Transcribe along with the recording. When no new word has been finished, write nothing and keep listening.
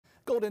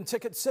Golden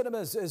Ticket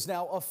Cinemas is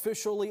now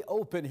officially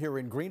open here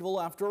in Greenville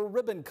after a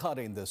ribbon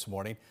cutting this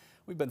morning.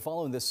 We've been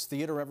following this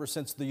theater ever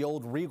since the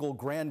old Regal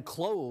Grand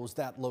closed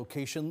that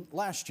location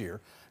last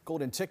year.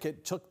 Golden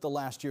Ticket took the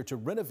last year to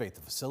renovate the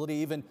facility,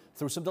 even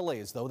through some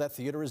delays, though. That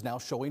theater is now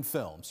showing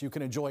films. You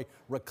can enjoy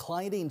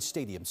reclining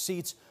stadium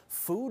seats,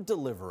 food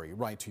delivery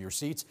right to your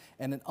seats,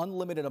 and an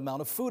unlimited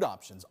amount of food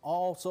options.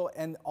 Also,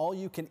 an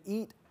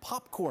all-you-can-eat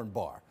popcorn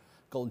bar.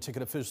 Golden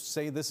Ticket officials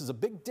say this is a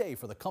big day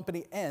for the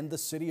company and the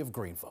city of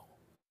Greenville.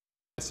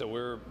 So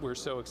we're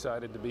so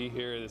excited to be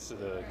here. This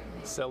is a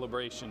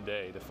celebration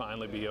day to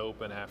finally be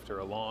open after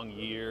a long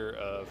year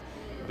of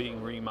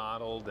being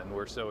remodeled, and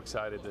we're so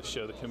excited to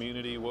show the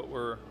community what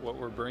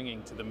we're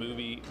bringing to the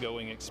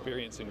movie-going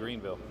experience in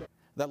Greenville.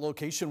 That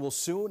location will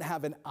soon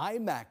have an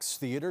IMAX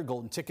theater.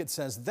 Golden Ticket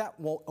says that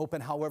won't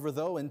open, however,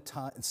 though,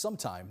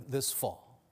 sometime this fall.